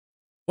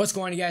What's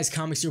going on, you guys?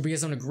 Comics here. Hope you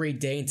guys on a great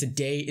day, and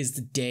today is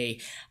the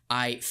day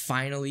I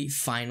finally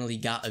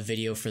got a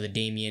video for the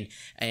Daemon.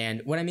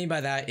 And what I mean by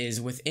that is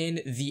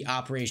within the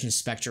Operation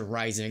Spectre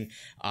Rising,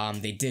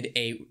 they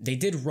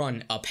did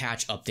run a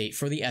patch update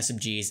for the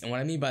SMGs, and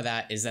what I mean by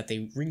that is that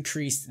they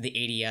increased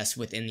the ADS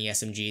within the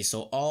SMGs.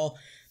 So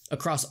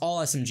across all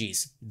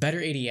SMGs,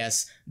 better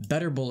ADS,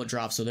 better bullet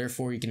drop, so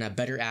therefore you can have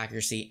better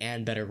accuracy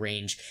and better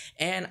range.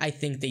 And I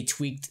think they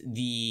tweaked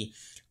the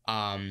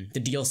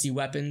DLC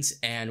weapons,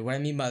 and what I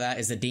mean by that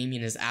is the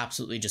Daemon is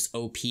absolutely just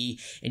OP,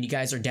 and you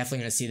guys are definitely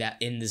going to see that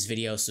in this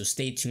video, so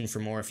stay tuned for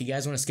more. If you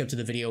guys want to skip to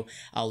the video,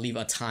 I'll leave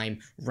a time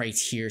right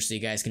here so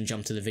you guys can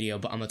jump to the video,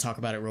 but I'm going to talk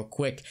about it real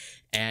quick,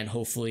 and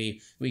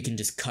hopefully we can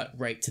just cut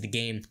right to the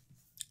game.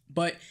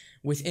 But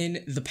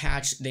within the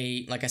patch,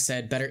 they, like I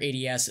said, better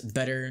ADS,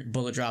 better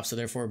bullet drop, so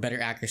therefore better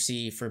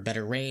accuracy for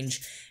better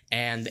range,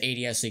 and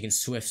the ADS so you can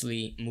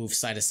swiftly move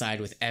side to side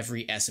with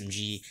every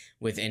SMG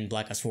within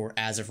Black Ops 4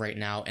 as of right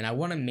now. And I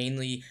want to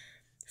mainly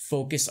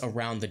focus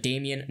around the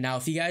Daemon. Now,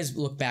 if you guys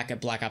look back at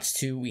Black Ops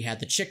 2, we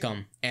had the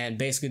Xxcom, and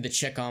basically the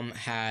Xxcom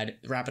had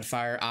rapid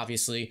fire,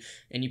 obviously,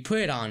 and you put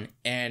it on,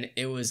 and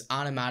it was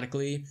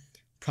automatically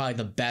probably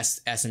the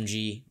best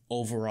SMG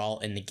overall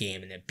in the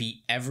game, and it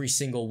beat every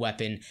single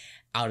weapon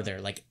out of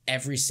there, like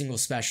every single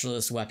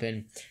specialist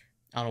weapon.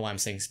 I don't know why I'm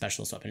saying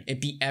specialist weapon.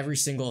 It beat every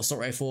single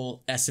assault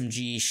rifle,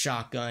 SMG,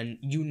 shotgun,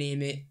 you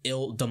name it,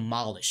 it'll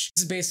demolish.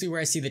 This is basically where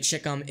I see the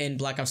Xxcom in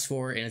Black Ops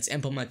 4, and it's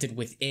implemented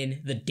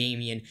within the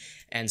Daemon.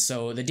 And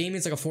so the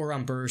Daemon's like a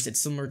 4-round burst. It's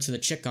similar to the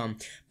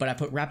Xxcom, but I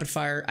put rapid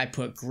fire, I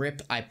put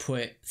grip, I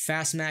put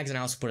fast mags, and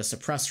I also put a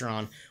suppressor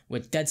on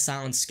with dead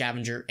silence,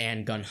 scavenger,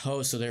 and gun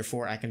ho. So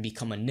therefore I can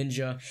become a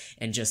ninja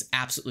and just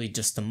absolutely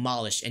just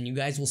demolish. And you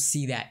guys will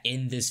see that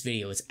in this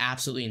video. It's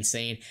absolutely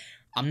insane.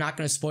 I'm not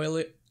going to spoil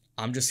it.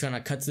 I'm just gonna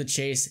cut to the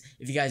chase.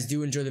 If you guys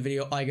do enjoy the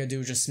video, all you gotta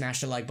do is just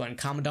smash the like button,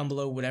 comment down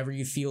below whatever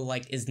you feel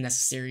like is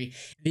necessary.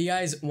 If you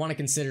guys want to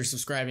consider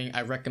subscribing,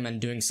 I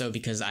recommend doing so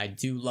because I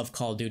do love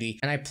Call of Duty,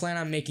 and I plan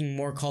on making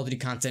more Call of Duty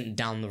content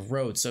down the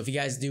road. So if you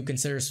guys do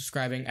consider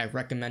subscribing, I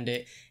recommend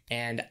it,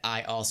 and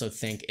I also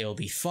think it'll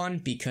be fun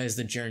because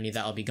the journey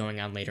that I'll be going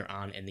on later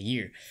on in the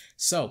year.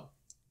 So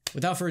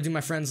without further ado,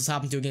 my friends, let's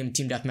hop into a game of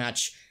Team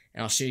Deathmatch,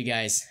 and I'll show you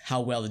guys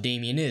how well the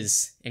Daemon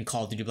is in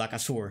Call of Duty Black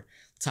Ops 4.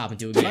 Top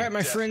into a game. Alright,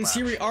 my friends,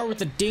 here we are with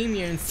the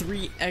Daemon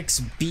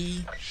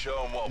 3Xb,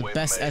 the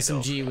best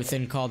SMG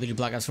within Call of Duty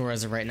Black Ops 4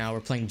 as of right now. We're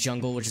playing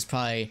jungle, which is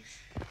probably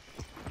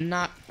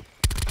not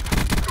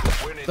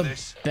the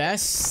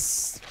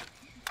best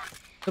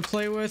to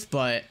play with,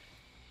 but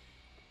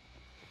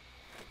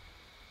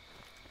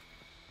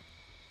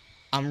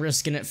I'm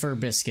risking it for a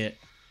biscuit.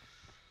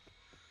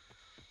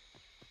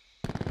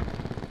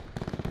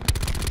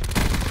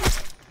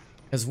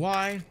 Because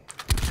why?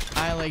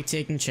 I like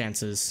taking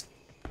chances.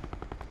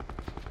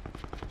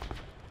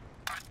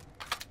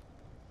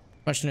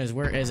 Question is,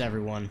 where is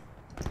everyone?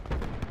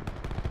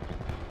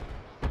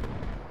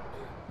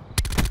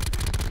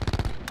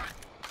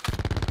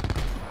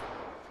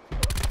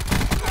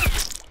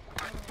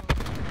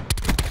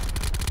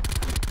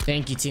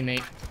 Thank you,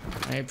 teammate.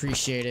 I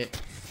appreciate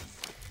it.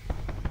 I'm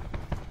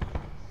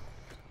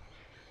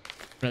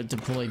gonna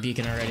deploy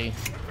beacon already.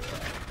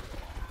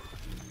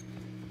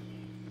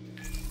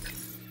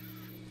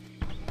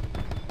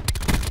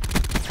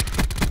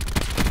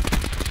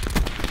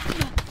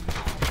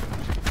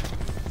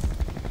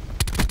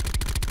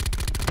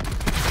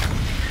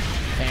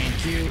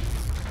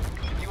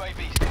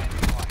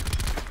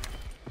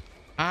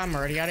 I'm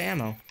already out of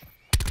ammo.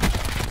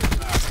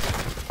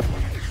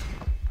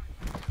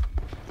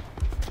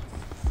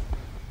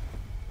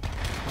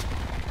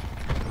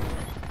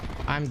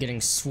 I'm getting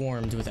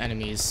swarmed with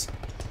enemies.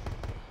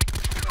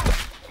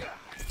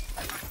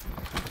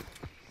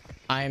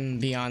 I'm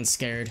beyond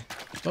scared.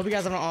 Hope you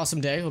guys have an awesome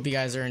day. Hope you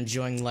guys are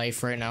enjoying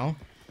life right now.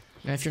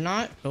 And if you're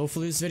not,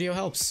 hopefully this video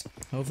helps.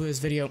 Hopefully this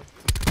video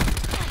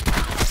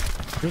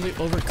really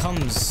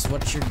overcomes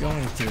what you're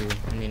going through.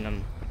 I mean,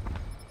 I'm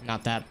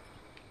not that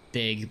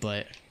big,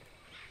 but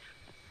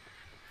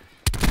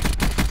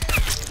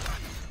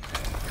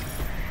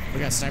we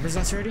got snipers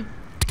nests already. I'm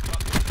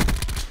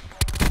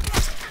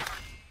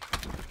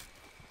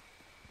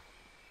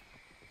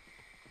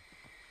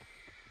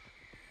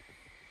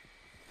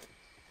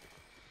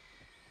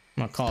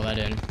gonna call that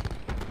in.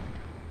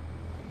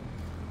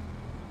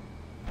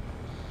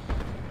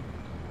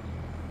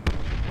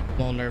 A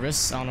little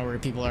nervous. I don't know where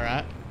people are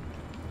at.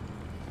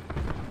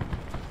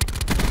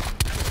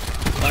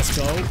 Let's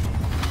go.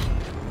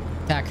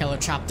 Attack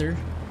helicopter.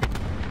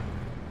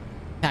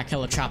 Attack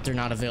helicopter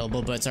not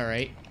available, but it's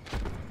alright.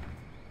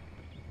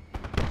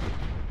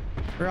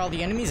 Where are all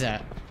the enemies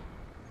at?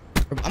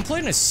 I'm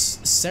playing as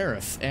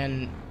Seraph,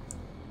 and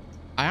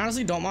I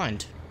honestly don't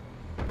mind.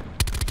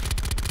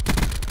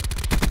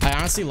 I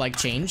honestly like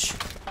change.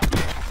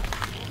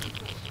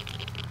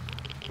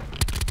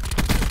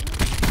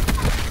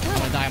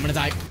 I'm gonna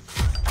die.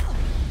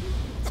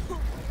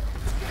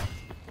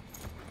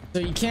 So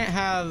you can't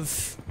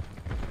have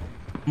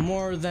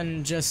more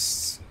than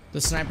just the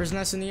sniper's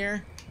nest in the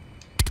air.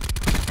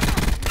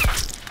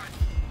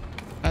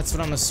 That's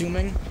what I'm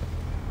assuming.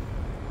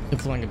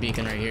 Deploying a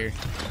beacon right here.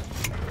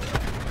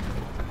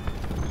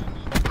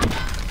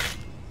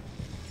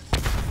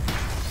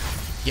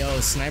 Yo,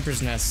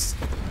 sniper's nest.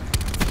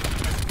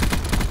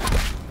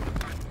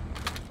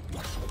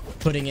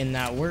 Putting in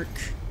that work.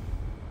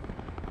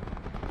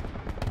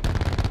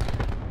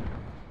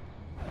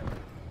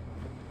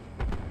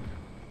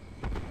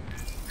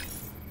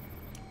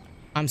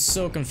 I'm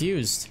so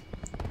confused.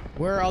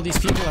 Where are all these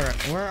people at?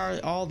 Where are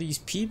all these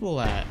people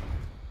at?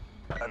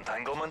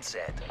 Entanglement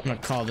set. I'm gonna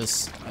call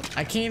this.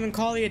 I can't even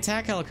call the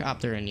attack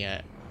helicopter in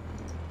yet.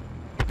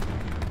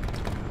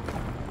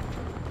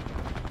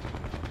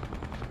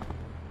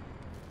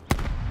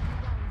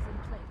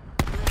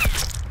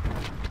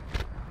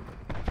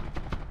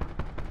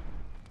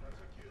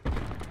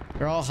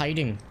 They're all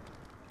hiding.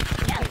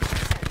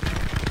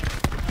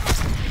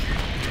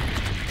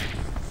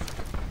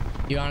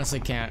 You honestly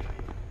can't.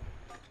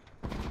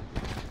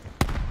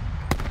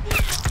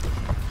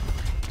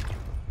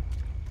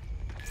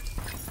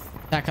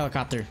 Attack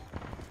helicopter.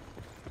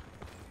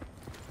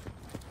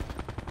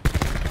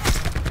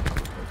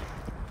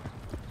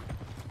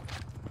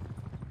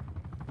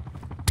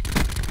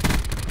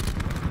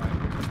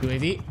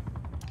 UAV.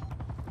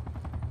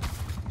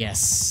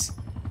 Yes.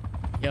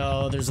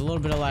 Yo, there's a little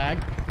bit of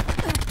lag.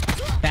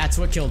 That's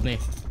what killed me.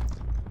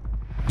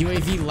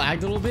 UAV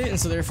lagged a little bit, and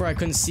so therefore I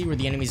couldn't see where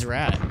the enemies are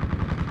at.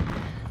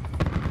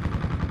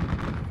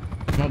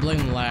 I'm gonna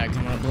blame the lag.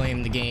 I'm gonna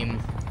blame the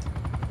game.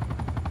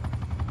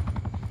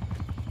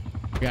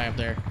 Guy up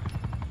there.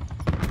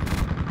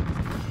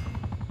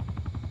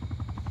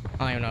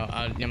 I don't know.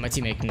 Yeah, my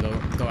teammate can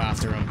go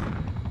after him.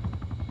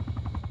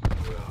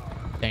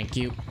 Thank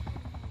you.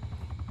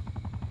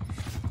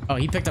 Oh,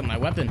 he picked up my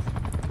weapon.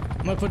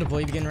 I'm gonna put a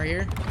blade again right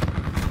here.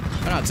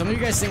 I don't know. Tell me what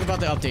you guys think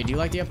about the update. Do you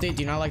like the update?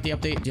 Do you not like the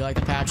update? Do you like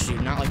the patch? Do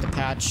you not like the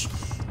patch?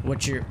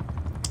 What's your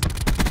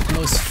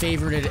most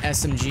favorited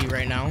SMG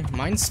right now?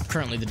 Mine's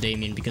currently the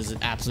Daemon because it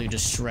absolutely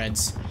just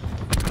shreds.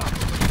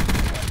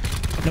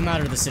 No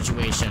matter the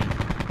situation.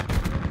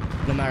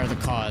 No matter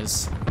the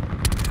cause.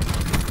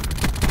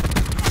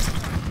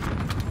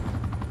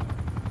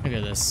 Look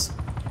at this.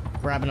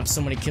 Grabbing up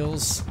so many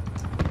kills.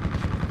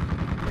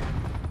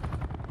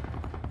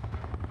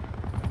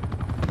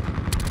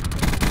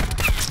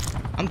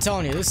 I'm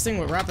telling you, this thing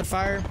with rapid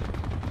fire,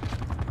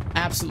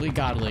 absolutely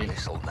godly.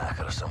 This'll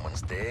knacker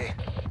someone's day.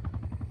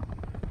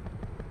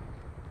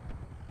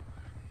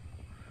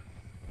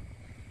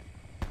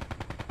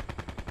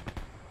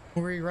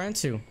 Where you ran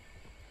to?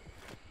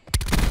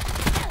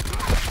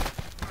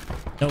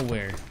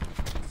 Nowhere.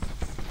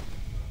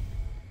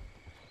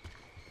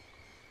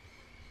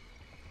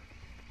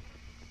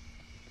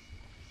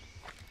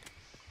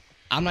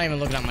 I'm not even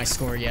looking at my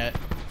score yet.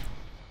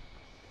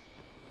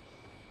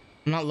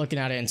 I'm not looking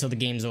at it until the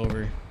game's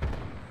over.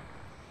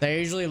 I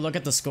usually look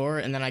at the score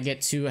and then I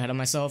get too ahead of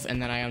myself and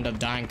then I end up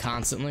dying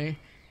constantly.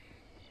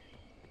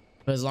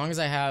 But as long as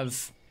I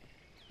have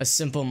a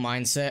simple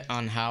mindset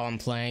on how I'm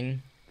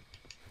playing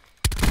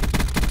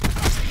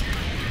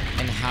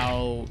and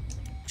how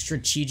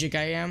strategic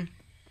I am,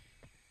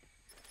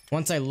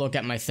 once I look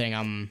at my thing,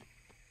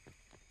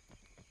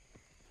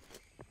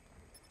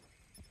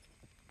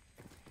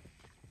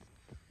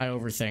 I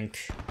overthink.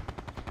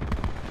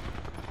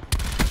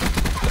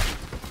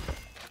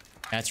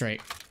 That's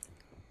right.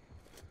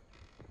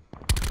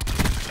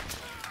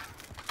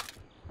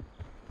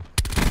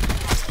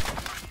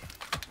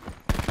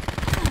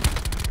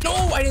 No,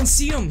 I didn't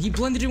see him. He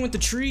blended in with the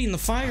tree and the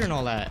fire and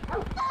all that.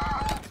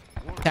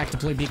 Attack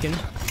deploy beacon.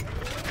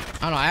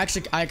 I don't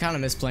know. I kind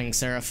of miss playing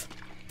Seraph.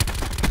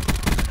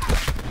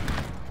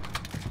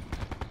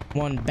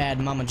 One bad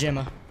mama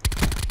Gemma.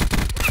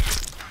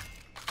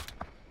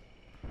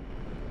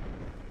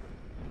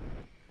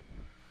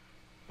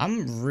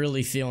 I'm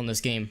really feeling this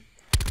game.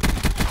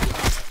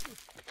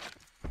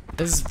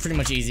 This is pretty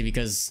much easy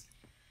because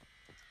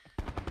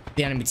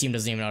the enemy team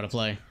doesn't even know how to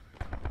play.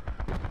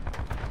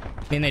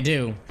 I mean, they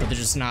do, but they're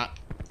just not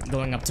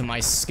going up to my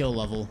skill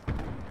level.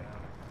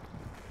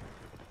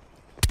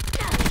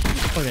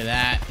 Look at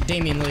that.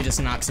 Daemon really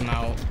just knocks him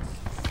out.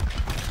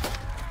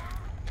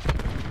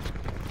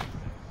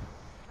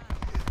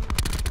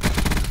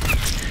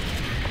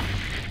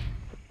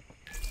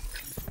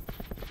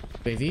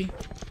 Wavy.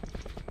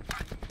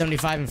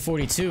 75 and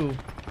 42.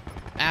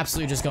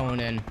 Absolutely just going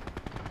in.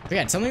 But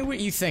yeah, tell me what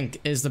you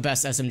think is the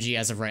best SMG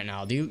as of right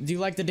now. Do you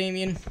like the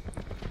Daemon?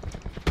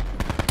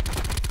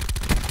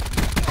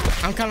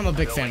 I'm kind of a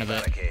big fan of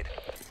it.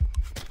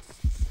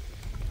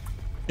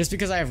 Just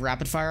because I have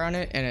rapid fire on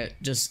it and it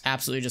just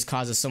absolutely just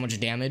causes so much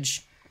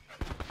damage.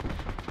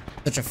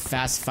 Such a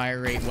fast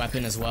fire rate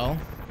weapon as well.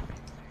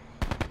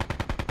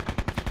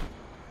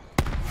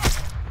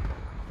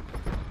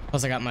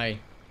 Plus I got my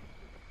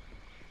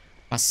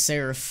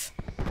Seraph.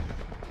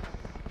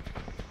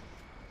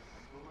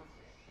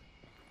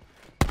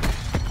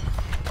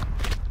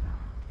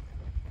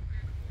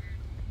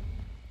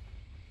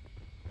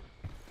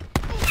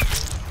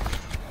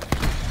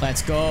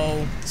 Let's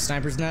go.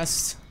 Sniper's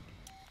nest.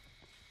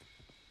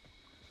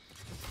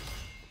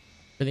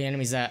 Where the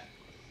enemies at?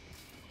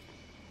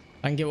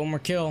 I can get one more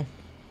kill.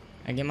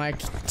 I get my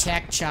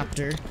attack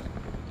chopper.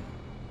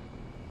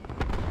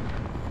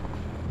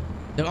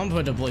 I'm gonna put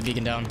a deploy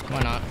beacon down.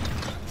 Why not?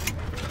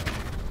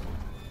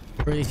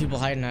 Where are these people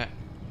hiding at?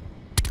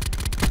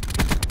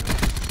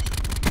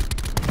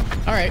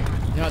 Alright,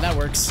 you know what, that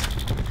works.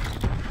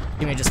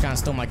 You may just kind of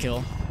stole my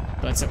kill.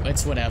 But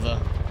it's whatever.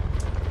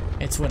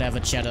 It's whatever,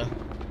 cheddar.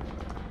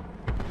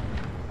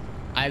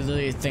 I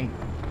literally think...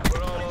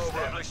 We're all over.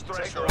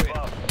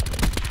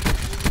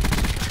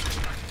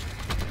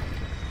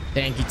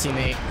 Thank you,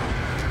 teammate.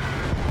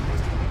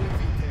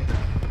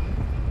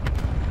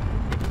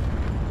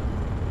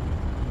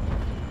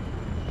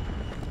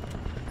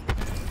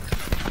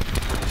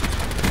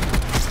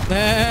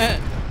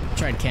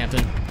 Tried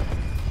camping.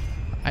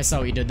 I saw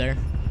what you did there.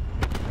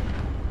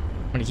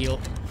 I'm gonna heal.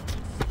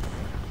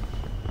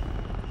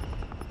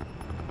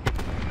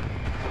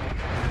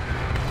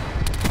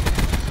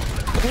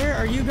 Where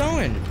are you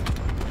going?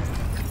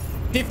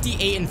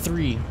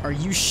 58-3. Are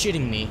you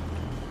shitting me?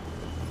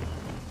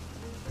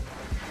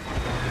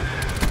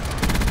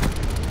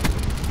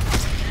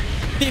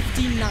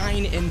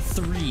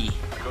 $59-3.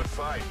 Good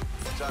fight.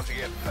 Time to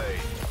get paid.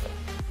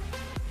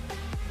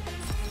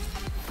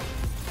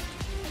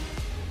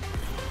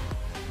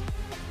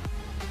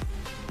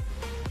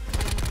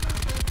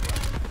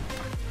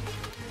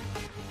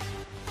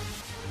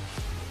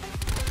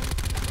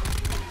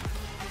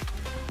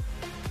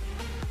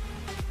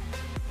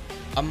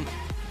 I'm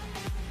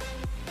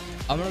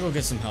gonna go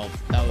get some help.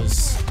 That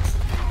was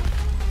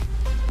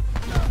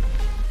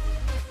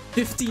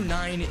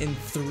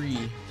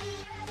 59-3.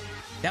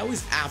 That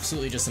was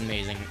absolutely just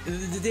amazing.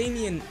 The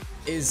Daemon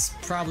is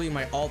probably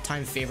my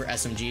all-time favorite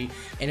SMG,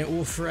 and it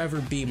will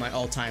forever be my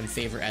all-time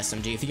favorite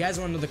SMG. If you guys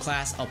want to know the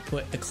class, I'll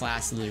put the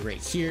class literally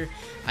right here.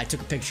 I took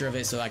a picture of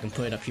it so I can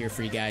put it up here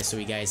for you guys, so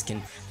you guys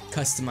can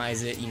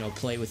customize it, you know,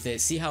 play with it,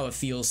 see how it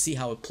feels, see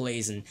how it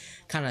plays, and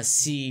kind of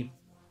see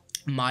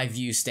my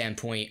view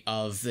standpoint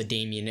of the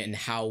Daemon and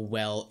how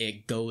well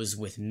it goes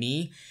with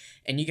me.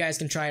 And you guys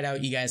can try it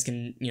out. You guys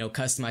can, you know,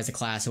 customize the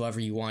class however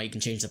you want. You can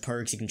change the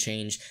perks, you can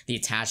change the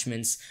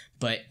attachments.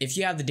 But if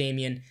you have the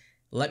Daemon,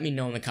 let me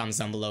know in the comments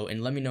down below,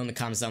 and let me know in the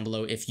comments down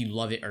below if you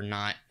love it or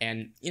not.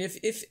 And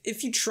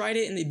if you tried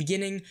it in the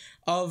beginning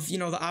of, you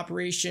know, the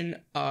Operation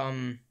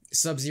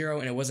Sub-Zero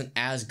and it wasn't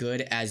as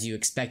good as you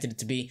expected it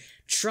to be,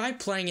 try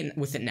playing it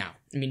with it now.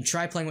 I mean,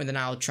 try playing with it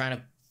now, trying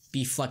to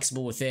be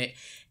flexible with it,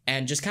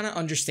 and just kind of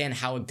understand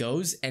how it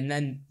goes, and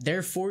then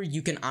therefore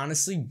you can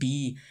honestly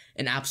be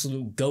an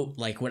absolute GOAT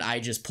like what I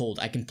just pulled.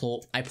 I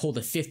pulled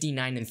a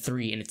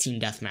 59-3 in a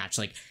team deathmatch.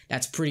 Like,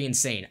 that's pretty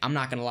insane. I'm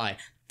not gonna lie.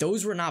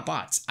 Those were not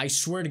bots. I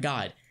swear to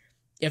God.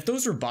 If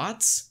those were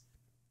bots,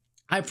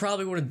 I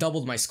probably would have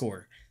doubled my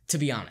score, to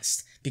be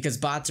honest, because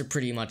bots are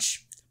pretty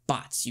much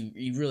bots. You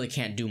really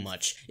can't do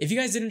much. If you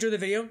guys did enjoy the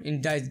video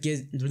and you guys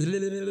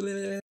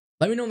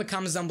let me know in the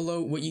comments down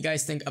below what you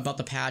guys think about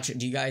the patch.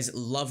 Do you guys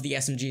love the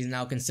SMGs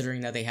now, considering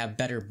that they have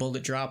better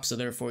bullet drop, so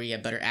therefore you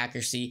have better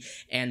accuracy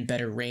and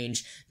better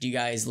range? Do you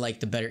guys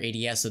like the better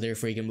ADS, so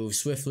therefore you can move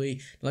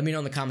swiftly? Let me know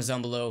in the comments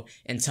down below,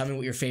 and tell me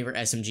what your favorite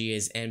SMG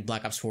is in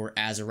Black Ops 4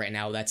 as of right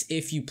now. That's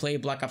if you play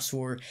Black Ops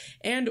 4,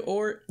 and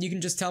or you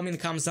can just tell me in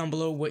the comments down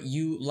below what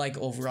you like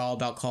overall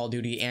about Call of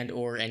Duty, and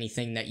or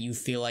anything that you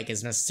feel like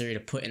is necessary to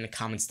put in the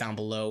comments down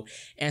below.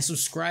 And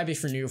subscribe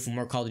if you're new for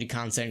more Call of Duty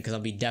content, because I'll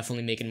be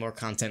definitely making more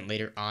content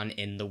later on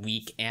in the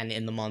week and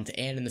in the month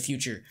and in the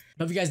future.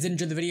 But if you guys did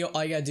enjoy the video,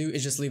 all you gotta do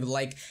is just leave a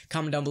like,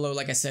 comment down below,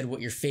 like I said, what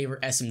your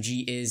favorite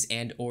SMG is,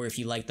 and or if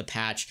you like the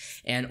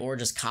patch, and or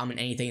just comment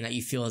anything that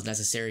you feel is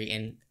necessary.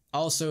 And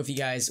also, if you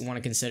guys want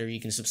to consider, you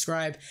can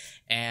subscribe,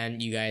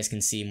 and you guys can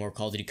see more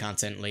Call of Duty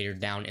content later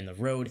down in the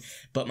road.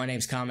 But my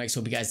name's Comics.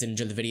 Hope you guys did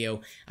enjoy the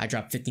video. I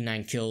dropped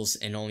 59 kills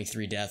and only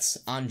 3 deaths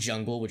on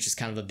Jungle, which is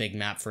kind of a big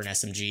map for an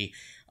SMG.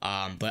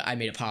 But I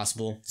made it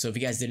possible. So if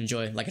you guys did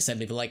enjoy, like I said,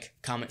 leave a like,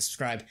 comment,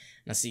 subscribe, and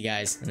I'll see you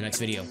guys in the next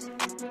video.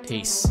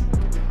 Peace.